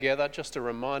together. Just a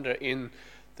reminder, in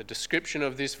the description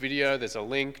of this video there's a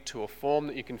link to a form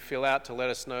that you can fill out to let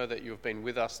us know that you've been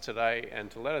with us today and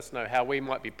to let us know how we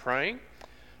might be praying,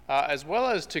 as well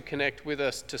as to connect with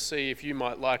us to see if you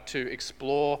might like to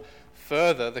explore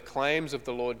further the claims of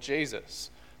the Lord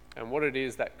Jesus and what it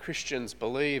is that Christians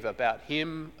believe about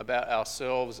him, about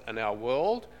ourselves and our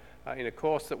world, in a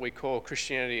course that we call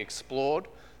Christianity Explored.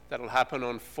 That'll happen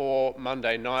on 4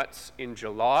 Monday nights in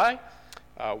July,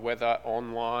 whether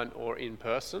online or in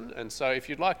person. And so if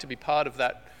you'd like to be part of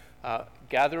that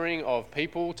gathering of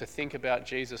people to think about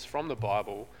Jesus from the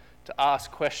Bible, to ask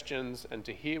questions and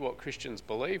to hear what Christians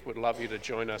believe, we'd love you to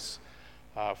join us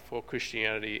for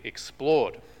Christianity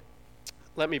Explored.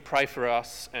 Let me pray for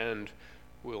us and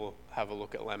we'll have a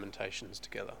look at Lamentations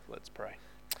together. Let's pray.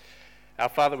 Our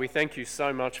Father, we thank you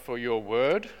so much for your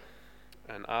word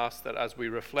and ask that as we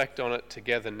reflect on it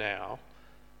together now,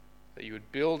 that you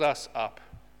would build us up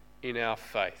in our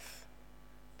faith,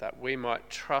 that we might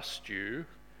trust you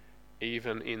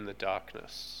even in the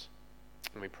darkness.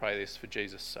 And we pray this for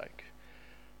Jesus' sake.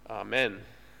 Amen.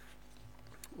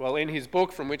 Well, in his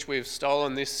book from which we've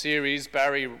stolen this series,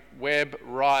 Barry Webb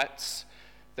writes,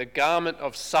 "The garment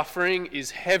of suffering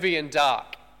is heavy and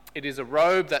dark. It is a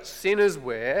robe that sinners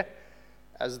wear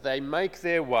as they make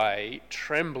their way,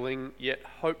 trembling yet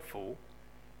hopeful,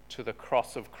 to the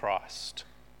cross of Christ."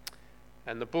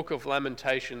 And the book of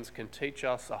Lamentations can teach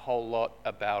us a whole lot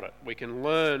about it. We can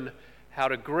learn how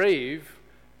to grieve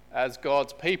as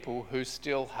God's people who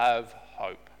still have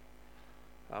hope.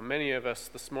 Many of us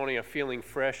this morning are feeling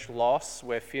fresh loss.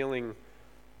 We're feeling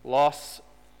loss,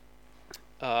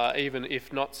 even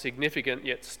if not significant,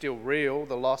 yet still real,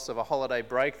 the loss of a holiday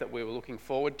break that we were looking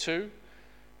forward to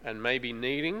and maybe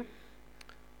needing,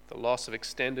 the loss of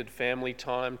extended family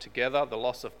time together, the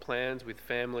loss of plans with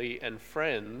family and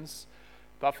friends.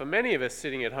 But for many of us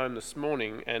sitting at home this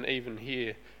morning and even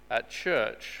here at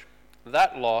church,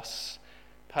 that loss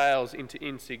pales into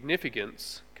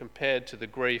insignificance compared to the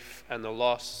grief and the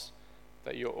loss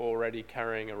that you're already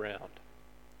carrying around.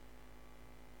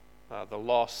 The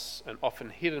loss, and often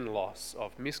hidden loss,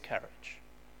 of miscarriage,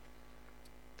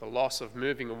 the loss of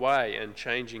moving away and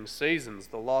changing seasons,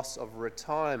 the loss of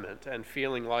retirement and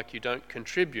feeling like you don't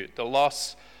contribute, the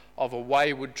loss of a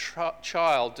wayward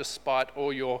child despite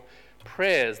all your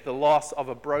prayers, the loss of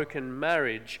a broken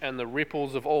marriage and the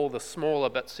ripples of all the smaller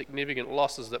but significant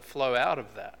losses that flow out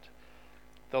of that,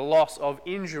 the loss of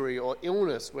injury or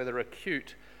illness, whether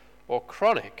acute or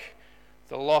chronic,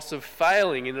 the loss of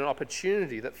failing in an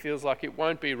opportunity that feels like it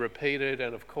won't be repeated,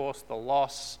 and of course the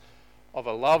loss of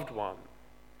a loved one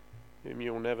whom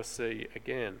you'll never see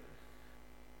again.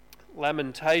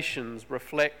 Lamentations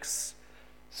reflects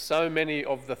so many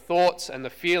of the thoughts and the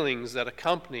feelings that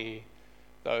accompany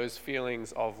those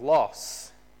feelings of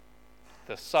loss,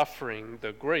 the suffering,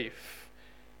 the grief.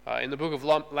 In the book of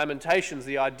Lamentations,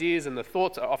 the ideas and the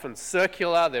thoughts are often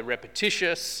circular, they're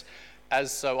repetitious,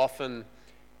 as so often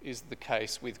is the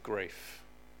case with grief.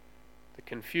 The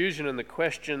confusion and the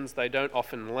questions, they don't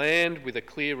often land with a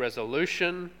clear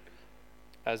resolution,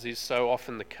 as is so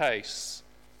often the case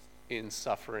in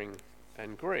suffering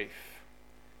and grief.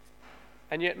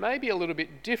 And yet maybe a little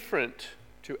bit different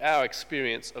to our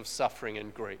experience of suffering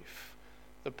and grief.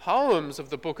 The poems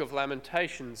of the book of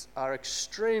Lamentations are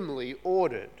extremely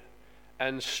ordered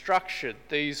and structured.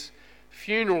 These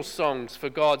funeral songs for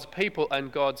God's people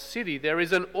and God's city, there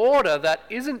is an order that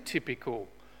isn't typical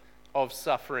of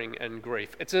suffering and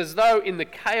grief. It's as though in the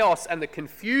chaos and the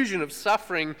confusion of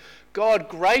suffering, God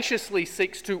graciously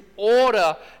seeks to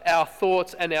order our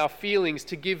thoughts and our feelings,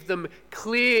 to give them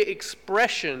clear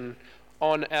expression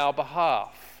on our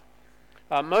behalf.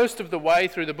 Most of the way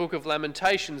through the book of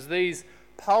Lamentations, these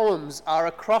poems are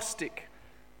acrostic.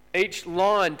 Each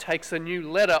line takes a new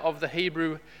letter of the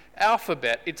Hebrew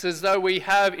alphabet. It's as though we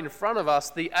have in front of us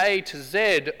the A to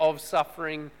Z of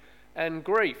suffering and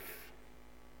grief,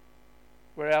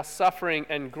 where our suffering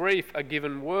and grief are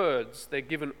given words, they're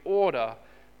given order,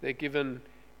 they're given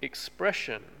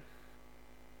expression.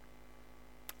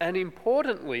 And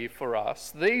importantly for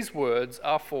us, these words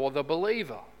are for the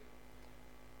believer,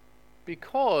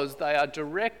 because they are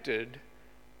directed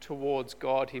towards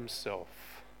God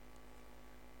himself.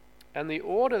 And the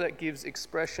order that gives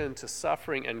expression to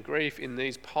suffering and grief in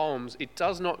these poems, it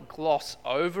does not gloss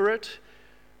over it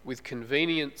with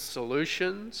convenient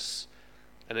solutions,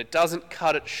 and it doesn't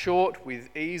cut it short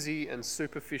with easy and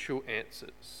superficial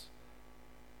answers.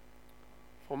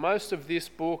 For most of this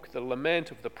book, the lament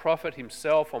of the prophet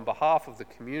himself on behalf of the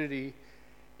community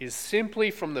is simply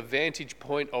from the vantage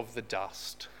point of the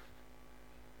dust.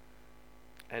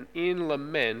 And in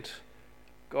lament,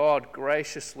 God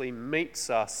graciously meets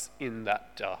us in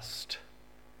that dust,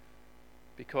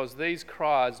 because these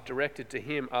cries directed to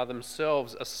him are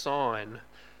themselves a sign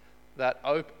that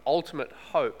ultimate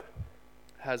hope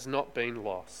has not been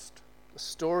lost. The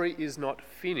story is not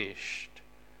finished,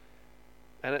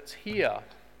 and it's here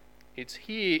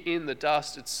in the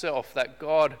dust itself that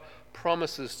God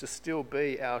promises to still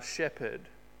be our shepherd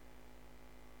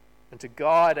and to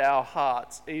guide our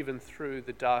hearts even through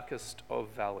the darkest of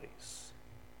valleys.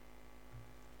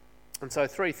 And so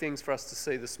 3 things for us to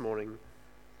see this morning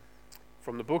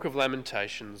from the book of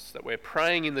Lamentations: that we're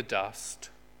praying in the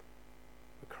dust,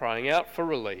 we're crying out for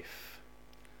relief,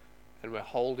 and we're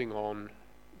holding on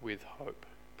with hope.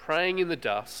 Praying in the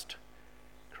dust,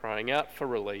 crying out for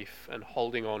relief, and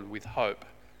holding on with hope.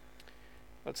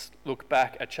 Let's look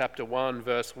back at chapter 1,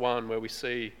 verse 1, where we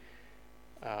see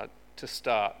to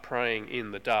start praying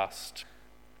in the dust.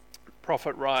 The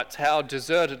prophet writes, "How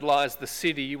deserted lies the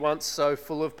city, once so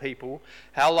full of people.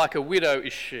 How like a widow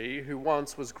is she, who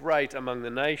once was great among the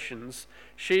nations.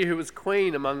 She who was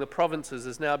queen among the provinces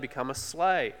has now become a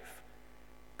slave.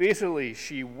 Bitterly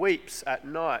she weeps at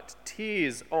night.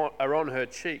 Tears are on her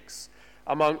cheeks.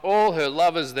 Among all her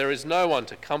lovers there is no one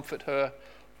to comfort her.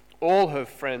 All her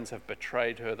friends have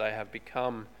betrayed her. They have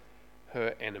become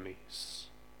her enemies."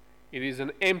 It is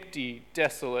an empty,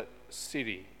 desolate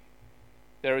city.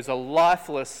 There is a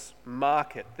lifeless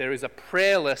market. There is a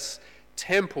prayerless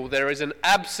temple. There is an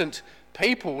absent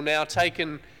people now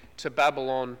taken to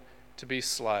Babylon to be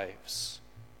slaves.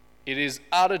 It is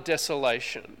utter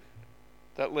desolation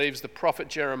that leaves the prophet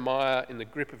Jeremiah in the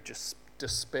grip of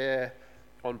despair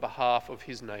on behalf of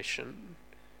his nation.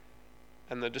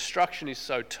 And the destruction is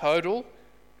so total,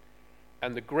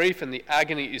 and the grief and the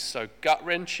agony is so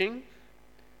gut-wrenching,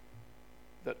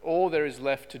 that all there is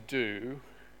left to do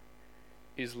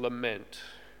is lament,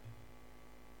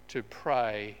 to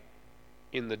pray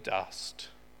in the dust.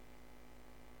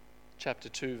 Chapter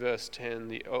 2, verse 10,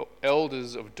 "The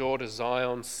elders of daughter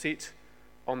Zion sit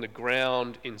on the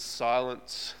ground in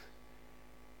silence.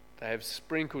 They have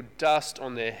sprinkled dust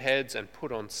on their heads and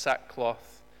put on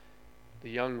sackcloth.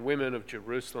 The young women of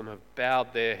Jerusalem have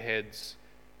bowed their heads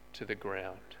to the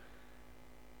ground."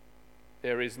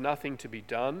 There is nothing to be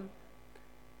done.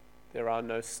 There are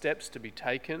no steps to be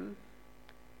taken.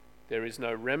 There is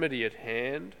no remedy at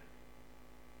hand.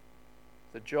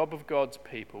 The job of God's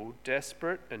people,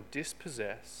 desperate and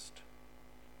dispossessed,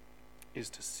 is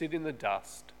to sit in the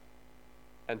dust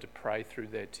and to pray through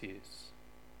their tears.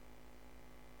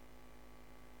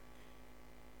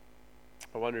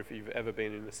 I wonder if you've ever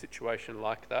been in a situation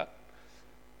like that.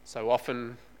 So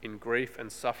often in grief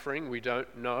and suffering, we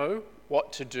don't know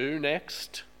what to do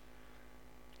next.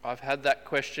 I've had that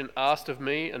question asked of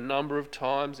me a number of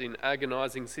times in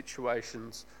agonizing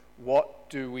situations. What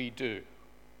do we do?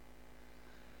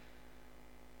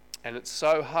 And it's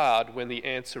so hard when the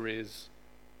answer is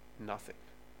nothing.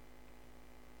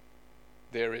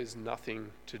 There is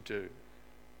nothing to do.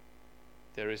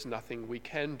 There is nothing we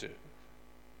can do.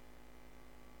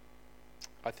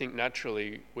 I think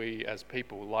naturally we as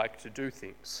people like to do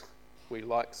things. We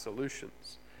like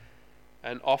solutions.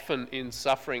 And often in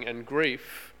suffering and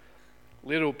grief,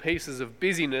 little pieces of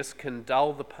busyness can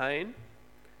dull the pain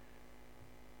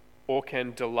or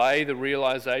can delay the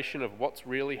realization of what's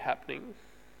really happening.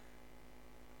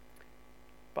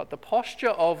 But the posture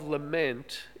of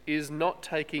lament is not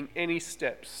taking any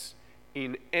steps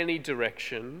in any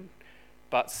direction,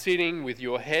 but sitting with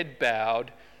your head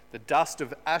bowed, the dust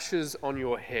of ashes on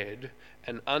your head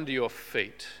and under your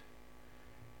feet.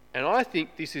 And I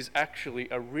think this is actually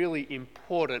a really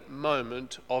important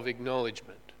moment of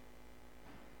acknowledgement.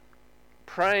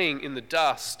 Praying in the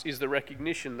dust is the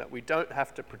recognition that we don't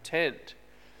have to pretend.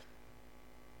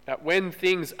 That when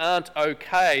things aren't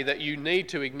okay, that you need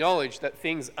to acknowledge that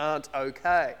things aren't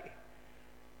okay.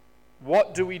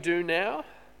 What do we do now?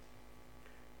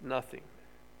 Nothing.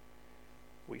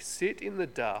 We sit in the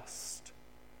dust,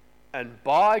 and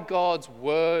by God's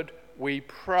word we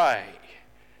pray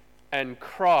and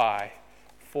cry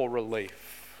for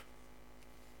relief.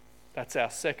 That's our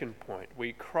second point.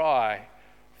 We cry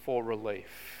for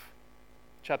relief.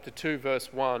 Chapter 2,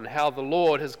 verse 1, "How the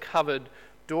Lord has covered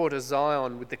daughter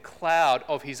Zion with the cloud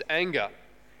of his anger.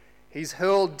 He's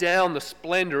hurled down the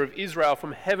splendor of Israel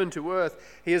from heaven to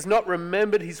earth. He has not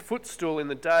remembered his footstool in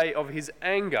the day of his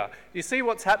anger." Do you see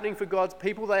what's happening for God's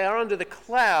people? They are under the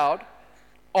cloud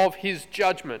of his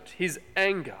judgment, his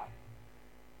anger.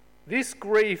 This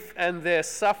grief and their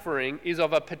suffering is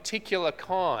of a particular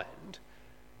kind.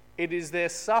 It is their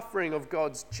suffering of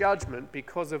God's judgment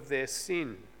because of their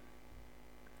sin.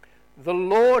 The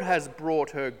Lord has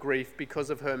brought her grief because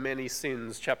of her many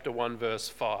sins, chapter 1, verse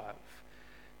 5.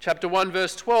 Chapter 1,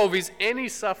 verse 12, is any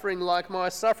suffering like my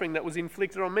suffering that was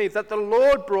inflicted on me, that the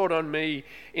Lord brought on me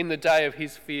in the day of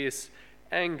his fierce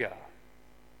anger?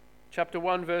 Chapter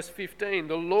 1, verse 15,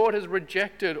 the Lord has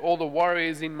rejected all the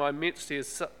warriors in my midst. He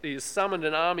has summoned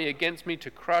an army against me to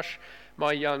crush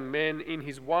my young men. In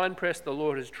his winepress the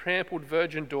Lord has trampled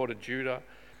virgin daughter Judah.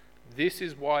 This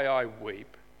is why I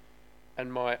weep,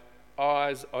 and my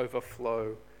eyes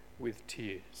overflow with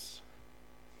tears.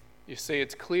 You see,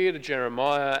 it's clear to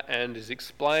Jeremiah and is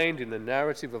explained in the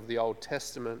narrative of the Old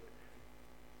Testament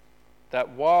that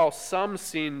while some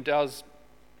sin that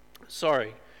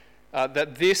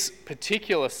this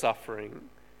particular suffering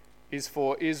is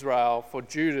for Israel, for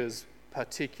Judah's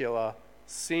particular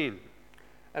sin.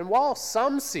 And while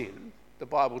some sin, the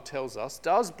Bible tells us,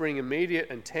 does bring immediate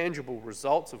and tangible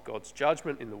results of God's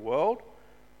judgment in the world,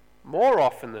 more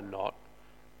often than not,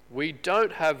 we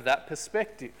don't have that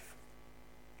perspective.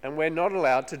 And we're not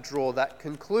allowed to draw that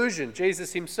conclusion.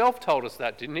 Jesus himself told us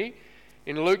that, didn't he?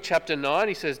 In Luke chapter 9,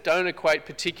 he says, don't equate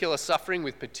particular suffering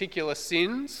with particular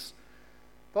sins.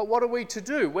 But what are we to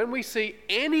do? When we see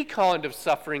any kind of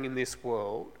suffering in this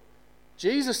world,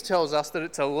 Jesus tells us that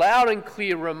it's a loud and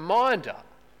clear reminder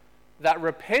that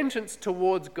repentance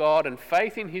towards God and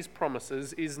faith in his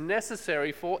promises is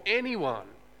necessary for anyone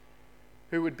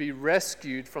who would be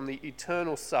rescued from the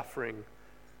eternal suffering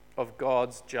of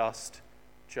God's just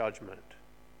judgment.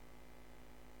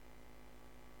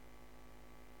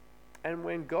 And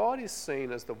when God is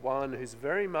seen as the one who's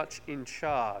very much in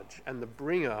charge and the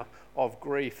bringer of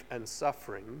grief and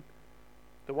suffering,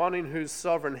 the one in whose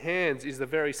sovereign hands is the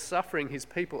very suffering his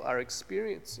people are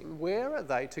experiencing, where are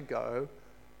they to go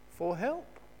for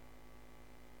help?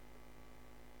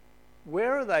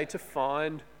 Where are they to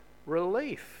find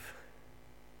relief?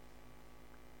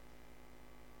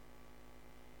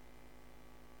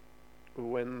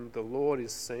 When the Lord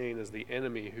is seen as the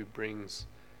enemy who brings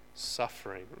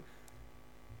suffering,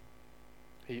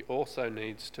 he also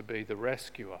needs to be the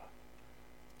rescuer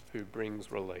who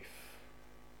brings relief.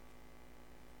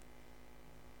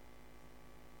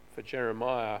 For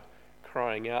Jeremiah,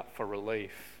 crying out for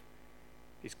relief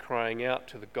is crying out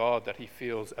to the God that he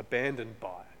feels abandoned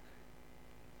by,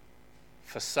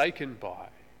 forsaken by.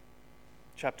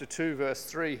 Chapter 2, verse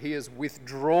 3, he has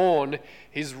withdrawn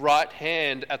his right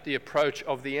hand at the approach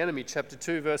of the enemy. Chapter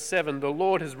 2, verse 7, the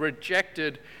Lord has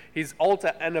rejected his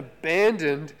altar and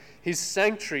abandoned his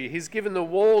sanctuary. He's given the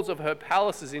walls of her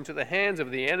palaces into the hands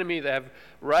of the enemy. They have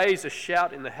raised a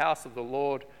shout in the house of the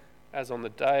Lord as on the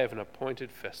day of an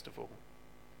appointed festival.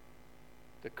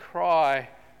 The cry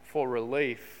for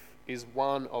relief is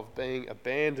one of being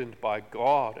abandoned by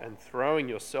God and throwing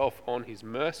yourself on his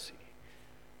mercy.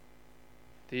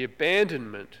 The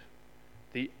abandonment,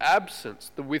 the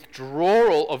absence, the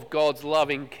withdrawal of God's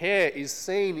loving care is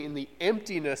seen in the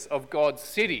emptiness of God's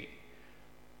city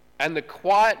and the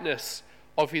quietness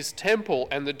of his temple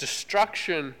and the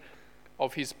destruction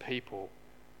of his people.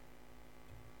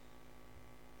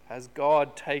 Has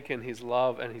God taken his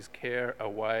love and his care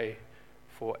away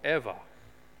forever?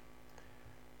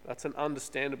 That's an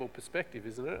understandable perspective,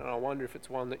 isn't it? And I wonder if it's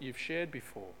one that you've shared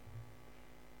before.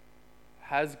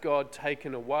 Has God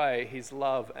taken away his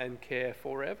love and care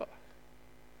forever?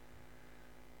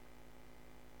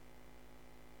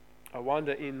 I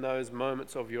wonder in those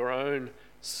moments of your own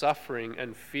suffering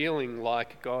and feeling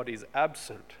like God is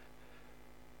absent,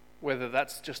 whether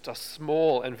that's just a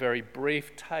small and very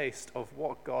brief taste of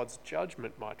what God's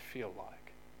judgment might feel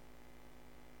like.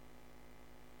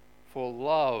 For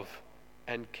love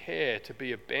and care to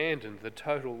be abandoned, the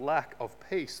total lack of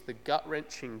peace, the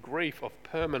gut-wrenching grief of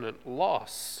permanent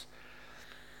loss.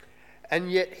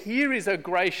 And yet here is a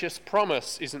gracious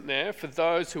promise, isn't there, for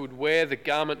those who would wear the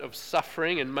garment of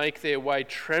suffering and make their way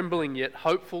trembling yet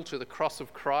hopeful to the cross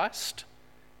of Christ.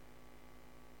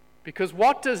 Because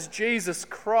what does Jesus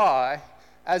cry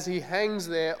as he hangs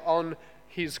there on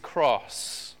his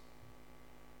cross?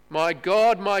 My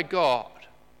God,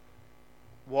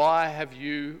 why have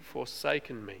you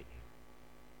forsaken me?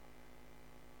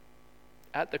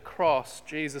 At the cross,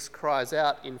 Jesus cries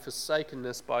out in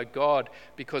forsakenness by God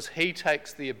because he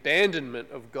takes the abandonment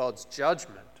of God's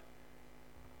judgment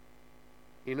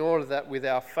in order that with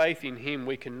our faith in him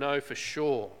we can know for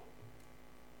sure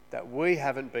that we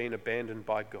haven't been abandoned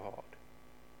by God.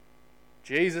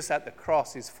 Jesus at the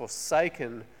cross is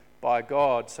forsaken by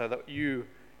God so that you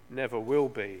never will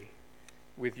be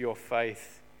with your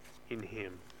faith in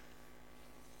him.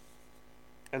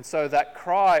 And so that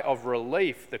cry of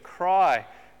relief, the cry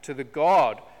to the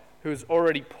God who has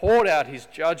already poured out his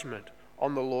judgment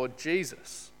on the Lord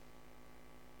Jesus,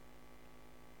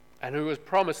 and who has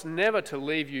promised never to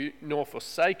leave you nor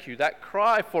forsake you. That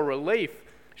cry for relief,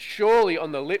 surely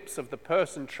on the lips of the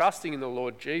person trusting in the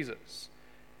Lord Jesus,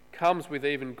 comes with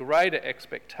even greater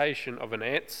expectation of an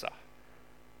answer.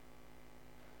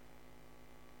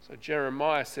 So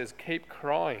Jeremiah says, keep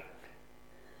crying,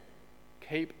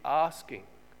 keep asking.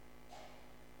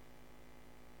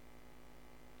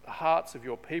 The hearts of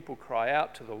your people cry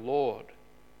out to the Lord.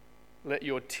 Let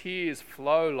your tears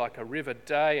flow like a river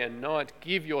day and night.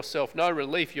 Give yourself no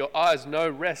relief, your eyes no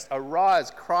rest.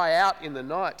 Arise, cry out in the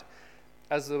night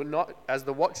as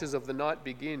the watches of the night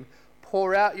begin.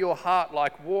 Pour out your heart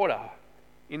like water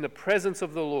in the presence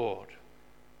of the Lord.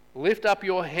 Lift up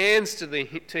your hands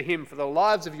to him for the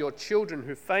lives of your children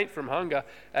who faint from hunger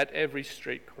at every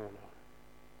street corner.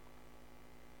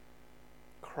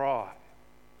 Cry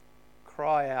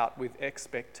out with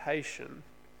expectation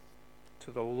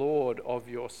to the Lord of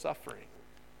your suffering.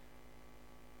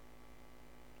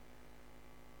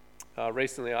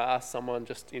 Recently I asked someone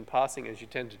just in passing, as you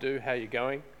tend to do, how you're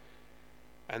going?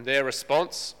 And their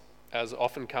response, as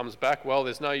often comes back, well,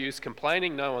 there's no use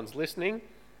complaining, no one's listening.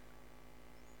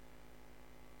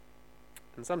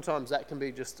 And sometimes that can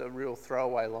be just a real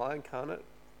throwaway line, can't it?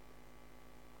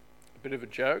 A bit of a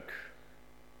joke.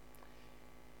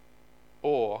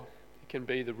 Or it can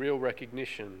be the real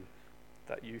recognition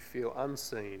that you feel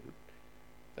unseen,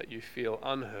 that you feel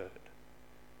unheard.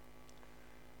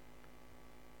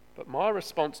 But my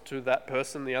response to that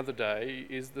person the other day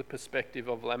is the perspective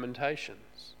of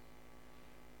Lamentations.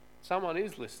 Someone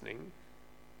is listening.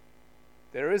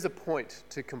 There is a point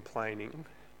to complaining.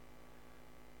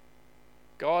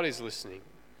 God is listening,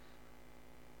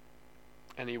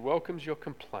 and he welcomes your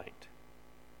complaint.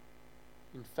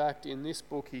 In fact, in this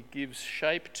book, he gives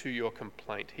shape to your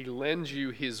complaint. He lends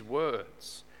you his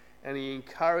words, and he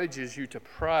encourages you to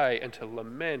pray and to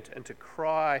lament and to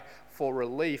cry for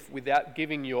relief without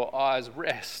giving your eyes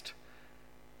rest.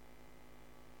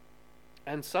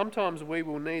 And sometimes we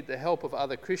will need the help of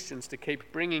other Christians to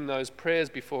keep bringing those prayers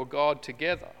before God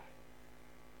together.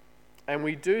 And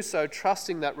we do so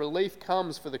trusting that relief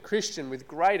comes for the Christian with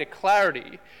greater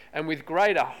clarity and with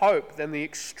greater hope than the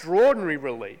extraordinary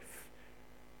relief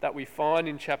that we find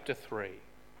in chapter 3.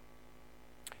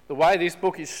 The way this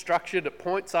book is structured, it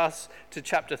points us to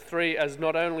chapter 3 as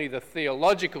not only the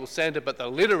theological centre, but the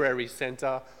literary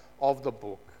centre of the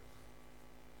book,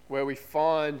 where we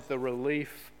find the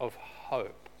relief of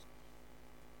hope.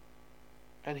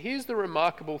 And here's the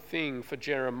remarkable thing for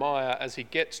Jeremiah as he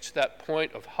gets to that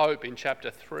point of hope in chapter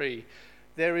 3.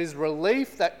 There is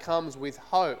relief that comes with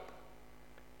hope.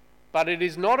 But it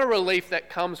is not a relief that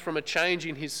comes from a change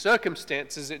in his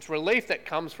circumstances. It's relief that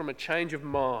comes from a change of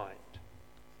mind.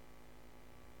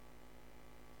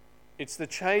 It's the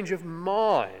change of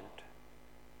mind,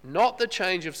 not the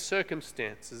change of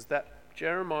circumstances, that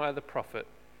Jeremiah the prophet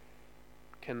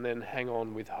can then hang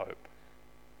on with hope.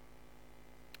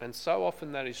 And so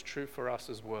often that is true for us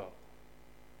as well.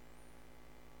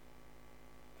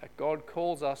 That God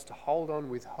calls us to hold on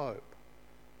with hope.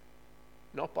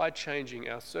 Not by changing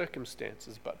our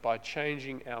circumstances, but by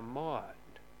changing our mind.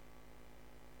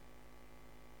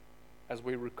 As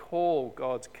we recall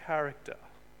God's character,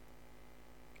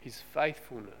 his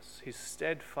faithfulness, his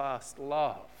steadfast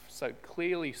love, so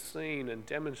clearly seen and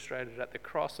demonstrated at the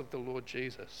cross of the Lord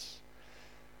Jesus.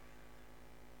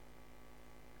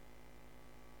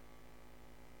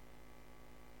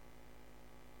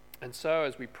 And so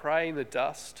as we pray in the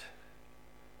dust,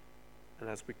 and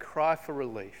as we cry for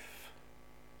relief,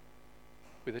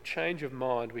 with a change of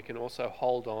mind, we can also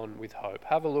hold on with hope.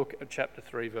 Have a look at chapter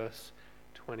 3, verse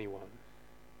 21.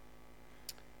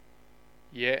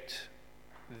 Yet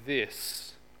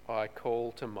this I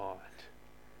call to mind.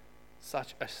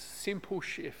 Such a simple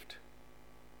shift.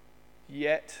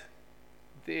 Yet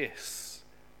this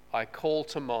I call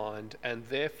to mind, and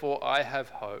therefore I have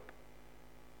hope.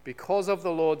 Because of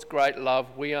the Lord's great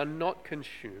love, we are not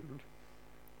consumed,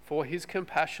 for his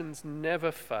compassions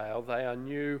never fail. They are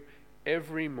new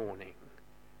every morning.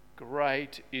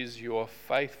 Great is your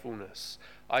faithfulness.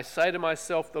 I say to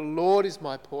myself, the Lord is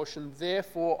my portion,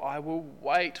 therefore I will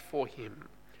wait for him.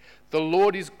 The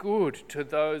Lord is good to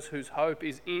those whose hope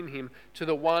is in him, to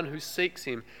the one who seeks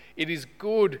him. It is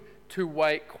good to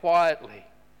wait quietly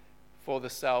for the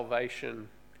salvation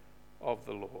of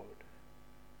the Lord.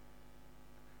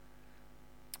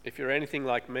 If you're anything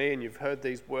like me and you've heard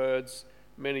these words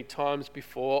many times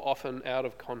before, often out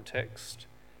of context,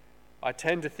 I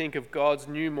tend to think of God's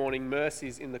new morning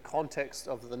mercies in the context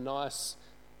of the nice,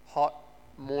 hot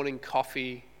morning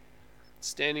coffee,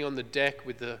 standing on the deck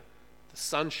with the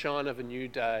sunshine of a new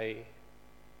day,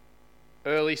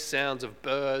 early sounds of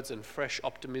birds and fresh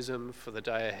optimism for the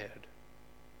day ahead.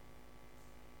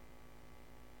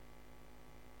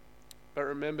 But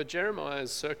remember,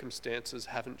 Jeremiah's circumstances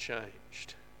haven't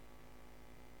changed.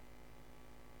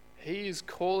 He is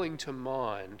calling to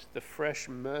mind the fresh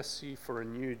mercy for a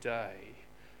new day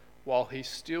while he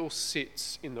still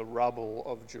sits in the rubble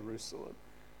of Jerusalem.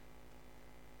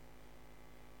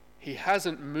 He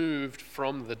hasn't moved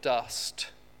from the dust.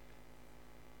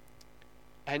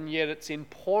 And yet it's in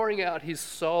pouring out his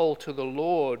soul to the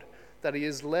Lord that he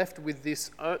is left with this,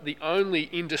 the only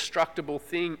indestructible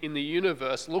thing in the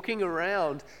universe, looking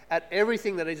around at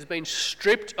everything that has been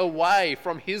stripped away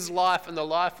from his life and the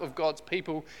life of God's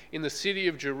people in the city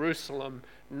of Jerusalem.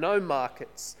 No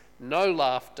markets, no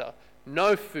laughter,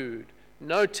 no food,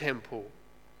 no temple.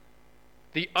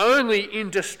 The only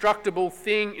indestructible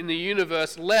thing in the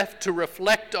universe left to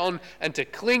reflect on and to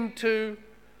cling to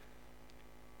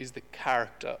is the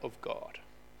character of God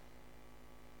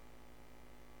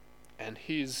and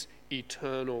his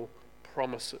eternal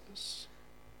promises.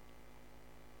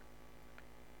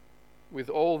 With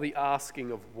all the asking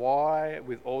of why,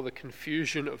 with all the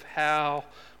confusion of how,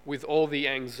 with all the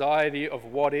anxiety of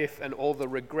what if and all the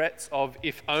regrets of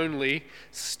if only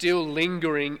still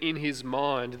lingering in his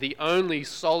mind, the only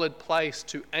solid place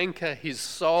to anchor his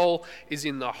soul is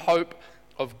in the hope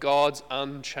of God's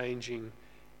unchanging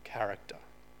character.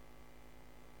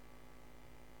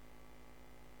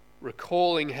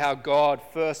 Recalling how God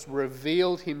first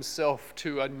revealed himself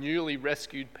to a newly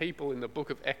rescued people in the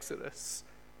book of Exodus.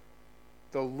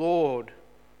 The Lord,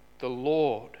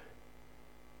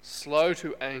 slow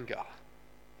to anger,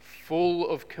 full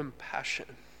of compassion.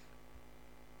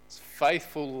 His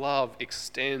faithful love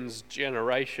extends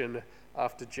generation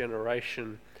after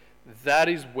generation. That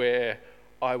is where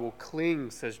I will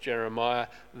cling, says Jeremiah.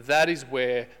 That is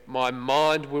where my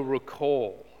mind will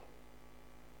recall,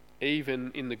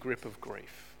 even in the grip of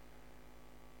grief.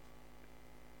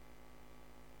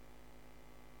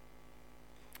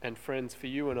 And friends, for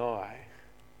you and I,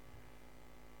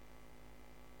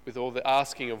 with all the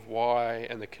asking of why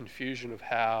and the confusion of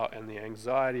how and the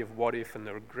anxiety of what if and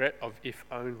the regret of if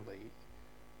only,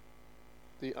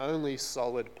 the only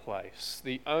solid place,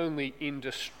 the only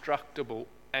indestructible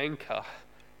anchor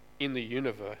in the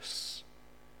universe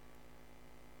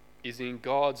is in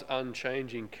God's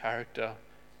unchanging character,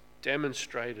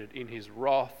 demonstrated in his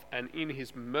wrath and in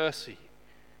his mercy,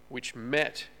 which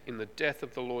met in the death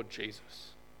of the Lord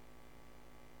Jesus,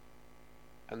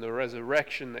 and the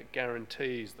resurrection that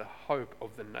guarantees the hope of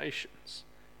the nations,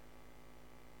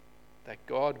 that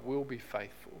God will be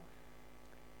faithful,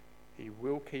 he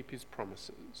will keep his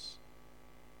promises,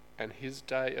 and his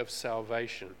day of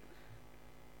salvation,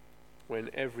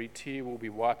 when every tear will be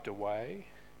wiped away,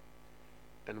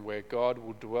 and where God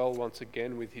will dwell once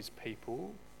again with his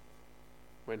people,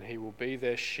 when he will be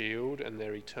their shield and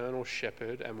their eternal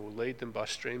shepherd and will lead them by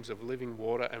streams of living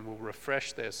water and will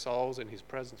refresh their souls in his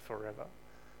presence forever.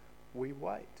 We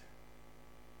wait.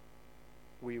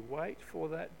 We wait for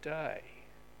that day,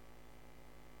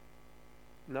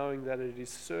 knowing that it is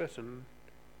certain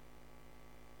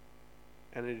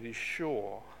and it is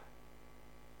sure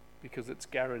because it's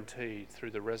guaranteed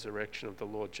through the resurrection of the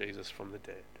Lord Jesus from the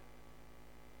dead.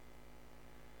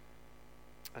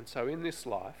 And so in this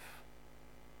life,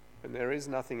 when there is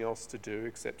nothing else to do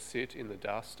except sit in the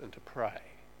dust and to pray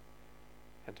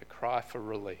and to cry for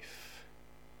relief,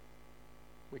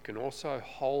 we can also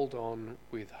hold on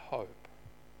with hope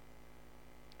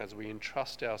as we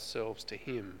entrust ourselves to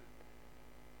him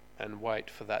and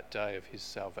wait for that day of his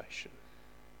salvation.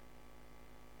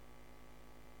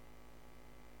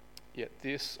 Yet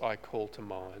this I call to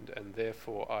mind, and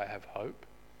therefore I have hope.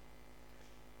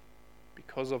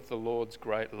 Because of the Lord's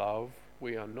great love,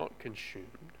 we are not consumed,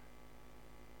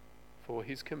 for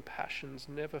his compassions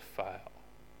never fail.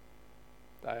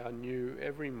 They are new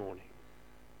every morning.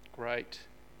 Great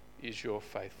is your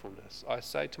faithfulness. I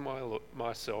say to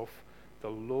myself,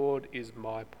 the Lord is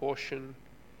my portion,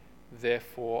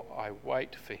 therefore I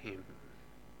wait for him.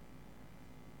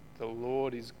 The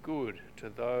Lord is good to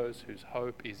those whose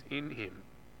hope is in him,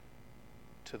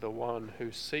 to the one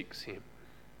who seeks him.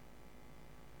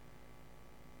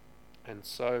 And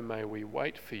so may we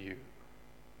wait for you,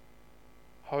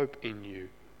 hope in you,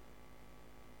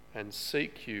 and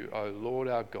seek you, O Lord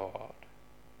our God,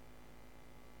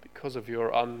 because of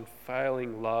your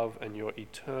unfailing love and your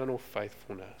eternal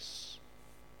faithfulness,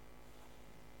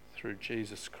 through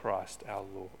Jesus Christ our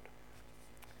Lord.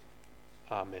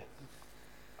 Amen.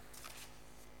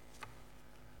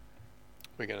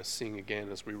 We're going to sing again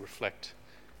as we reflect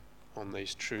on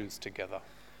these truths together.